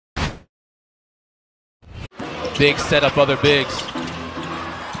bigs set up other bigs.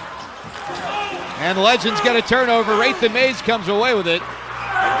 And the Legends get a turnover. Rathan-Mayes comes away with it.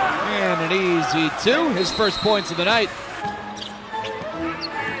 And an easy two. His first points of the night.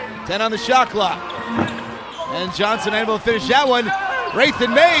 10 on the shot clock. And Johnson able to finish that one.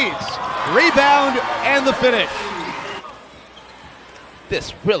 Rathan-Mayes. Rebound and the finish.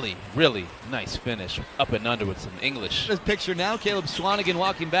 This really, really nice finish. Up and under with some English. This picture now, Caleb Swanigan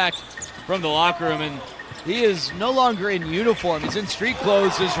walking back from the locker room, and he is no longer in uniform. He's in street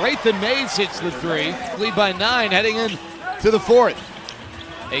clothes as Rathan-Mayes hits the three. Lead by 9 heading in to the fourth.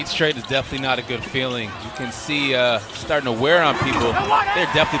 8 straight is definitely not a good feeling. You can see starting to wear on people.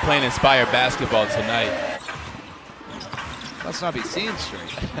 They're definitely playing inspired basketball tonight. Must not be seen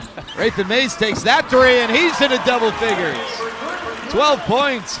straight. Rathan-Mayes takes that three, and he's into double figures. 12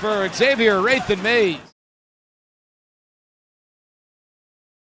 points for Xavier Rathan-Mayes.